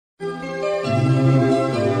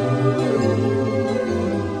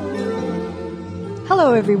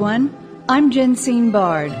Hello, everyone. I'm Jensine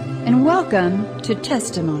Bard, and welcome to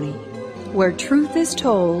Testimony, where truth is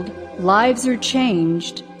told, lives are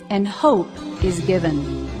changed, and hope is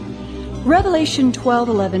given. Revelation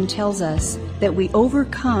 12:11 tells us that we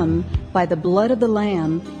overcome by the blood of the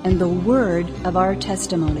Lamb and the word of our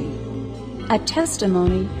testimony. A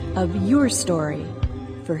testimony of your story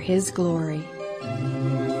for His glory.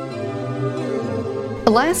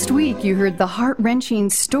 Last week, you heard the heart-wrenching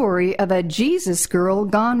story of a Jesus girl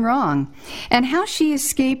gone wrong and how she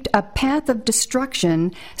escaped a path of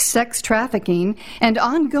destruction, sex trafficking, and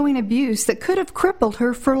ongoing abuse that could have crippled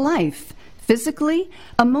her for life, physically,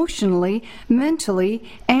 emotionally, mentally,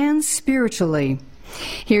 and spiritually.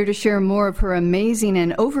 Here to share more of her amazing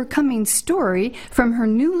and overcoming story from her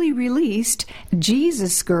newly released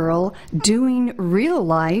Jesus Girl Doing Real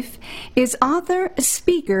Life is author,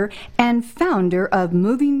 speaker, and founder of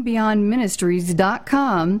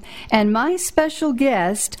MovingBeyondMinistries.com and my special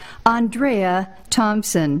guest, Andrea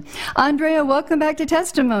Thompson. Andrea, welcome back to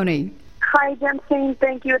Testimony. Hi, Jensine.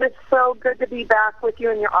 Thank you. It is so good to be back with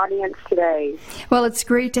you and your audience today. Well, it's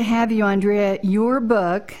great to have you, Andrea. Your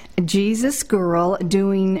book, Jesus Girl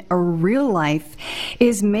Doing a Real Life,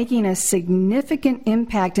 is making a significant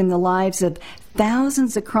impact in the lives of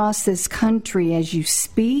thousands across this country as you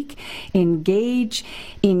speak, engage,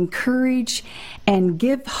 encourage, and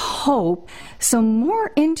give hope. So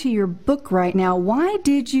more into your book right now. Why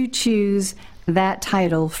did you choose that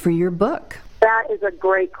title for your book? That is a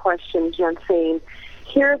great question, Jensine.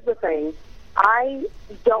 Here's the thing. I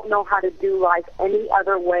don't know how to do life any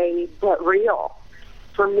other way but real.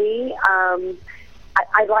 For me, I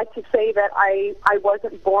like to say that I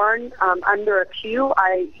wasn't born under a pew.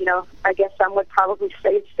 I guess some would probably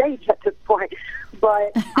say stage at this point.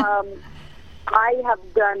 But I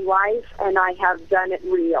have done life, and I have done it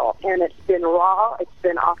real. And it's been raw. It's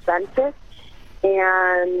been authentic.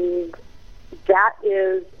 And that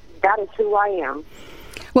is who I am.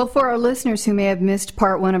 Well, for our listeners who may have missed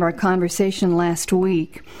part one of our conversation last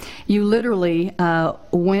week, you literally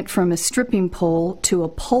went from a stripping pole to a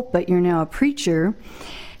pulpit. You're now a preacher.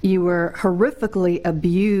 You were horrifically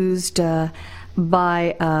abused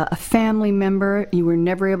by a family member. You were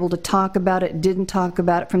never able to talk about it, didn't talk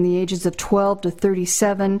about it from the ages of 12 to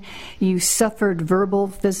 37. You suffered verbal,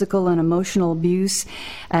 physical, and emotional abuse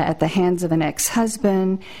at the hands of an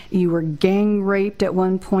ex-husband. You were gang raped at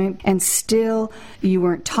one point, and still you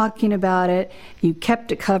weren't talking about it. You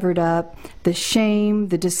kept it covered up. The shame,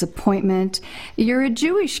 the disappointment. You're a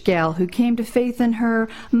Jewish gal who came to faith in her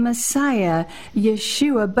Messiah,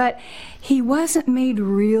 Yeshua, but He wasn't made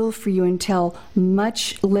real for you until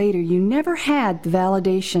much later. You never had the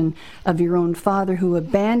validation of your own father who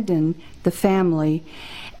abandoned the family.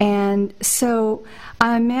 And so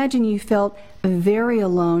I imagine you felt very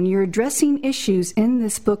alone. You're addressing issues in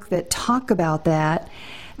this book that talk about that,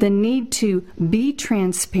 the need to be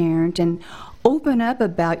transparent and open up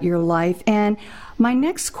about your life. And my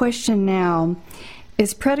next question now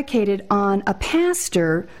is predicated on a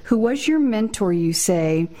pastor who was your mentor, you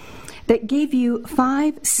say, that gave you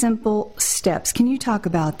 5 simple steps. Can you talk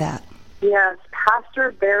about that? Yes,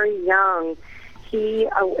 Pastor Barry Young. He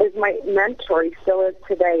is my mentor. He still is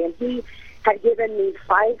today. And he had given me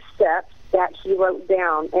 5 steps that he wrote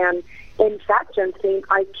down. And in fact, Jensine,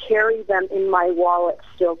 I carry them in my wallet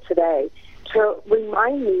still today to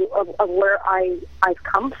remind me of where I've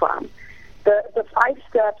come from. The 5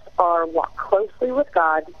 steps are: walk closely with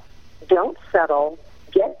God, don't settle,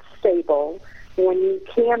 get stable, when you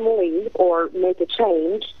can leave or make a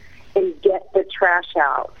change, and get the trash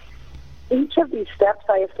out. Each of these steps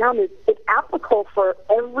I have found is applicable for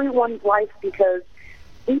everyone's life, because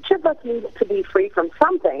each of us needs to be free from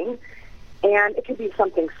something, and it can be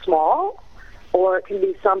something small or it can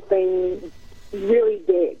be something really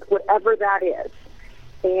big, whatever that is.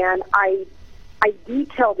 And I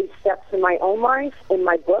detail these steps in my own life, in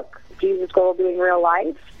my book, Jesus Girl Doing Real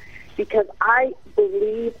Life, because I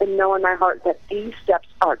believe and know in my heart that these steps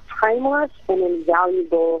are timeless and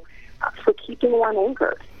invaluable for keeping one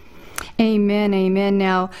anchored. Amen, amen.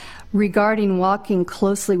 Now, regarding walking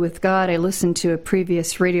closely with God, I listened to a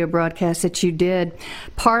previous radio broadcast that you did.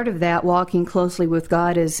 Part of that, walking closely with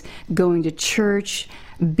God, is going to church,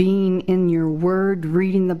 being in your Word,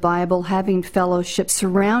 reading the Bible, having fellowship,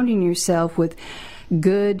 surrounding yourself with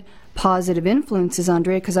good, positive influences,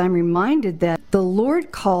 Andrea, because I'm reminded that the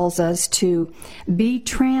Lord calls us to be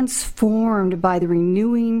transformed by the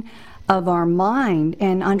renewing of our mind.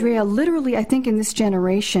 And Andrea, literally, I think in this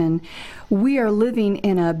generation, we are living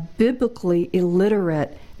in a biblically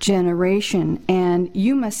illiterate generation, and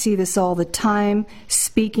you must see this all the time,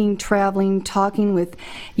 speaking, traveling, talking with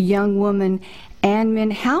young women and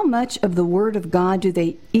men, how much of the Word of God do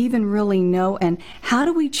they even really know, and how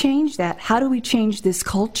do we change that? How do we change this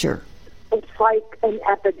culture? It's like an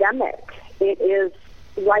epidemic. It is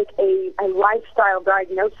like a lifestyle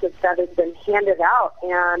diagnosis that has been handed out,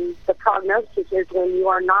 and the prognosis is when you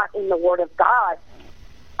are not in the Word of God.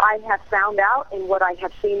 I have found out, in what I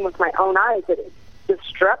have seen with my own eyes, that it's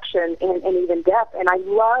destruction and even death. And I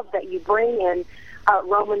love that you bring in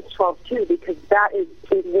Romans 12:2, because that is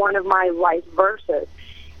one of my life verses.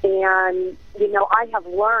 And, I have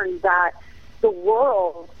learned that the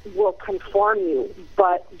world will conform you,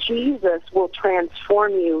 but Jesus will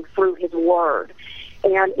transform you through His Word.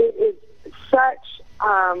 And it is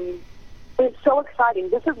it's so exciting.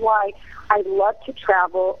 This is why I love to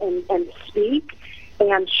travel and speak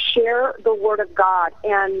and share the Word of God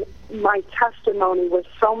and my testimony with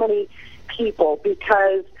so many people,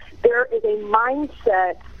 because there is a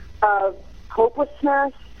mindset of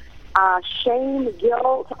hopelessness, shame,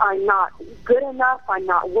 guilt. I'm not good enough. I'm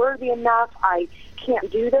not worthy enough. I can't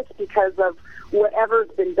do this because of whatever's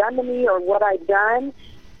been done to me or what I've done.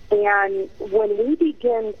 And when we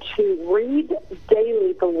begin to read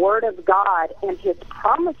daily the Word of God and His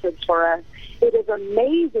promises for us, it is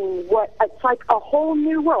amazing it's like a whole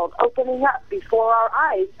new world opening up before our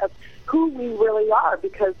eyes of who we really are,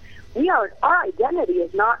 because our identity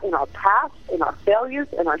is not in our past, in our failures,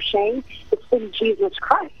 in our shame. It's in Jesus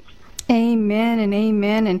Christ. Amen and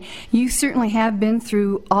amen. And you certainly have been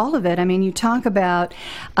through all of it. I mean, you talk about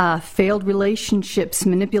failed relationships,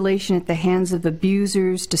 manipulation at the hands of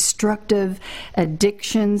abusers, destructive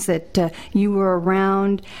addictions that you were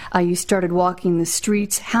around. You started walking the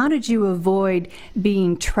streets. How did you avoid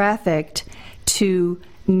being trafficked to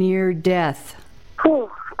near death?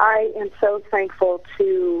 I am so thankful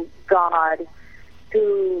to God,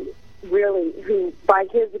 who by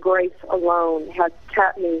His grace alone has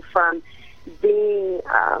kept me from being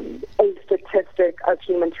a statistic of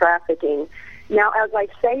human trafficking. Now, as I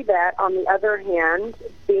say that, on the other hand,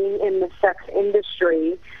 being in the sex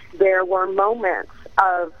industry, there were moments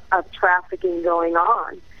of trafficking going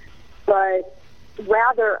on, but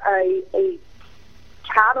rather a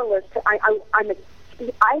catalyst.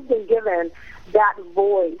 I've been given that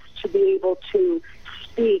voice to be able to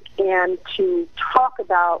speak and to talk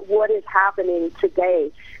about what is happening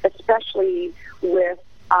today, especially with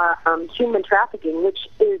human trafficking, which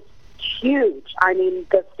is huge. I mean,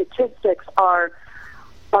 the statistics are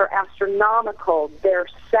astronomical. They're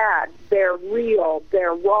sad. They're real.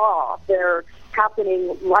 They're raw. They're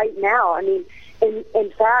happening right now. I mean,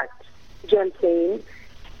 in fact, Jensine,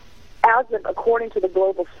 according to the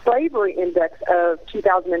Global Slavery Index of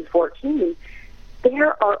 2014,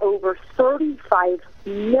 there are over 35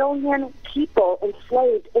 million people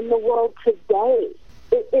enslaved in the world today.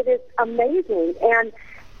 It is amazing.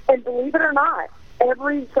 And believe it or not,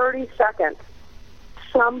 every 30 seconds,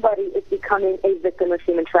 somebody is becoming a victim of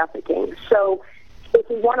human trafficking. So if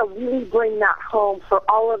we want to really bring that home for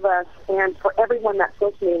all of us and for everyone that's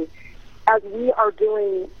listening, as we are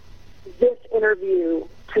doing this interview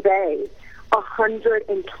today,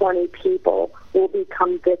 120 people will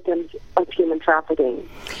become victims of human trafficking.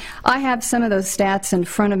 I have some of those stats in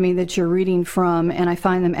front of me that you're reading from, and I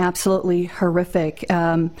find them absolutely horrific,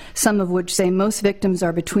 some of which say most victims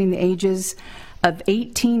are between the ages of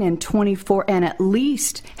 18 and 24 and at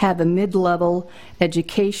least have a mid-level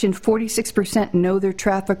education. 46% know their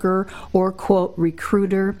trafficker or, quote,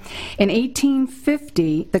 recruiter. In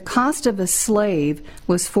 1850, the cost of a slave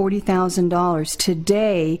was $40,000.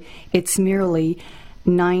 Today, it's merely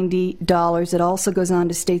 $90. It also goes on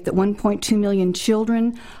to state that 1.2 million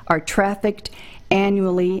children are trafficked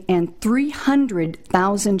annually, and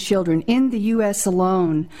 300,000 children in the U.S.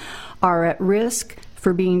 alone are at risk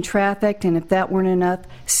for being trafficked, and if that weren't enough,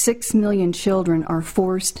 6 million children are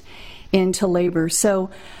forced into labor. So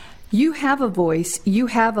you have a voice, you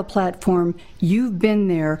have a platform, you've been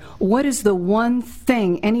there. What is the one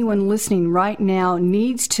thing anyone listening right now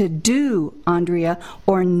needs to do, Andrea,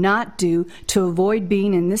 or not do to avoid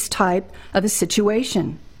being in this type of a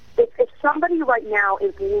situation? If somebody right now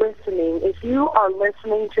is listening, if you are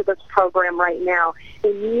listening to this program right now,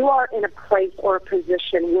 and you are in a place or a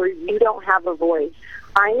position where you don't have a voice,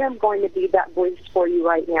 I am going to be that voice for you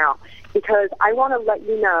right now, because I want to let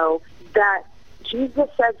you know that Jesus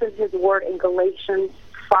says in His Word in Galatians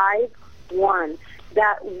 5:1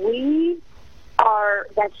 that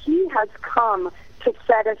He has come to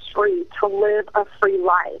set us free, to live a free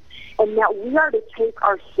life, and that we are to take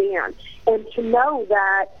our stand and to know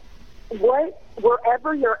that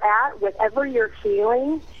wherever you're at, whatever you're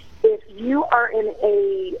feeling, if you are in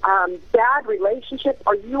a bad relationship,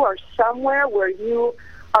 or you are somewhere where you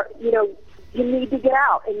are, you need to get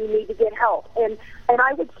out and you need to get help. And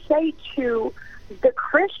I would say to the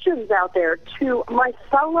Christians out there, to my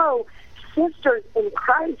fellow sisters in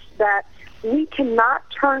Christ, that we cannot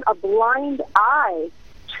turn a blind eye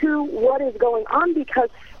to what is going on, because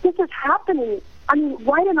this is happening,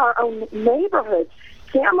 right in our own neighborhoods.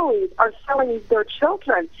 Families are selling their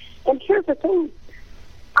children. And here's the thing,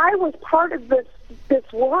 I was part of this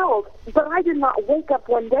world, but I did not wake up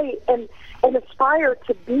one day and aspire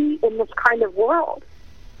to be in this kind of world.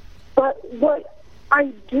 But what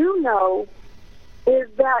I do know is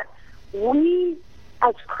that we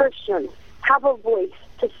as Christians have a voice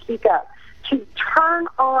to speak up, to turn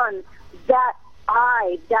on that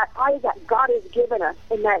eye that God has given us,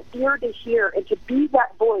 and that ear to hear, and to be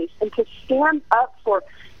that voice, and to stand up for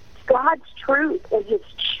God's truth and his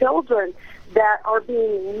children that are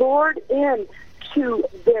being lured into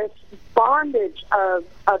this bondage of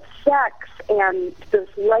sex and this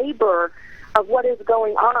labor of what is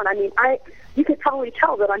going on. You could probably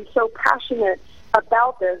tell that I'm so passionate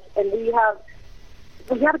about this, and we have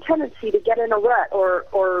a tendency to get in a rut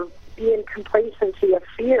or be in complacency of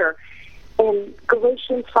fear. And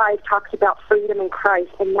Galatians 5 talks about freedom in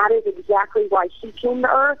Christ, and that is exactly why he came to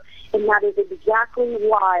earth, and that is exactly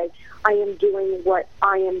why I am doing what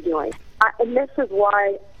I am doing. And this is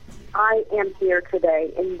why I am here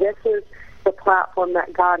today, and this is the platform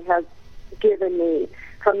that God has given me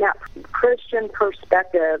from that Christian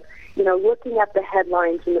perspective, looking at the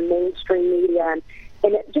headlines in the mainstream media,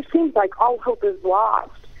 and it just seems like all hope is lost.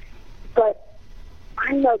 But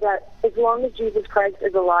I know that as long as Jesus Christ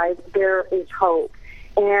is alive, there is hope.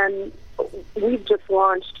 And we've just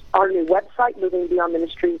launched our new website,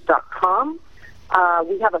 movingbeyondministries.com.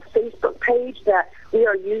 We have a Facebook page that we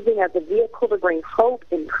are using as a vehicle to bring hope,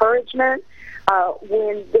 encouragement,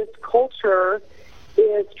 when this culture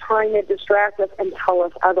is trying to distract us and tell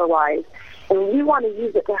us otherwise. And we want to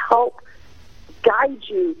use it to help guide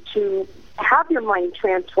you to have your mind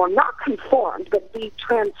transformed, not conformed, but be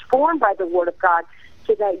transformed by the Word of God,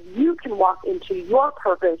 so that you can walk into your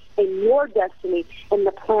purpose and your destiny and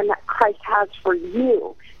the plan that Christ has for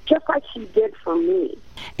you, just like he did for me.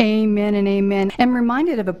 Amen and amen. I'm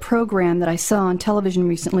reminded of a program that I saw on television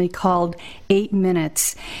recently called 8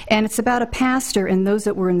 Minutes. And it's about a pastor and those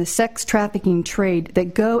that were in the sex trafficking trade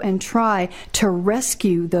that go and try to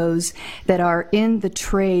rescue those that are in the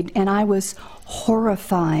trade. And I was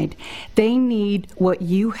horrified. They need what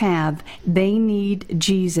you have. They need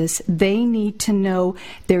Jesus. They need to know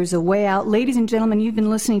there's a way out. Ladies and gentlemen, you've been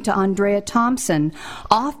listening to Andrea Thompson,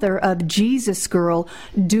 author of Jesus Girl,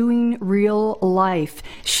 Doing Real Life.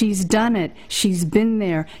 She's done it. She's been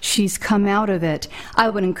there. She's come out of it. I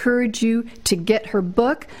would encourage you to get her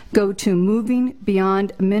book. Go to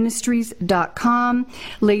movingbeyondministries.com.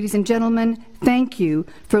 Ladies and gentlemen, thank you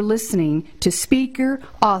for listening to speaker,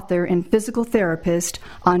 author, and physical therapist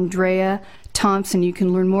Andrea Thompson. You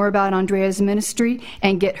can learn more about Andrea's ministry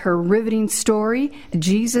and get her riveting story,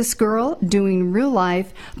 Jesus Girl, Doing Real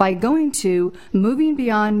Life, by going to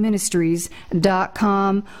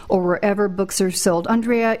movingbeyondministries.com or wherever books are sold.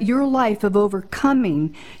 Andrea, your life of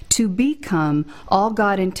overcoming to become all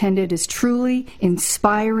God intended is truly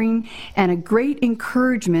inspiring and a great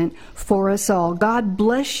encouragement for us all. God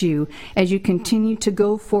bless you as you continue to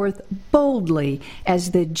go forth boldly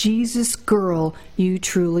as the Jesus girl you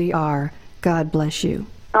truly are. God bless you.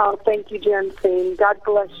 Oh, thank you, Jensine. God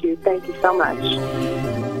bless you. Thank you so much.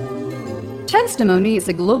 Testimony is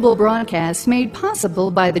a global broadcast made possible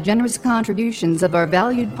by the generous contributions of our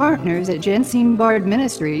valued partners at Jensine Bard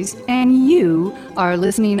Ministries and you, our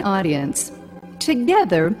listening audience.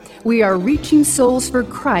 Together, we are reaching souls for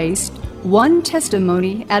Christ, one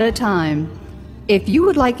testimony at a time. If you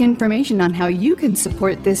would like information on how you can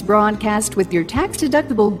support this broadcast with your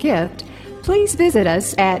tax-deductible gift, please visit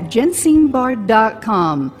us at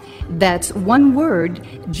jensinebard.com. That's one word,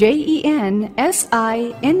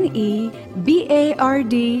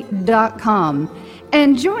 JENSINEBARD.com.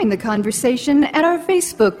 And join the conversation at our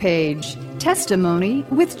Facebook page, Testimony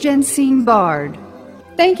with Jensine Bard.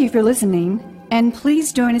 Thank you for listening, and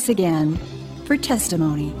please join us again for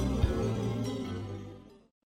Testimony.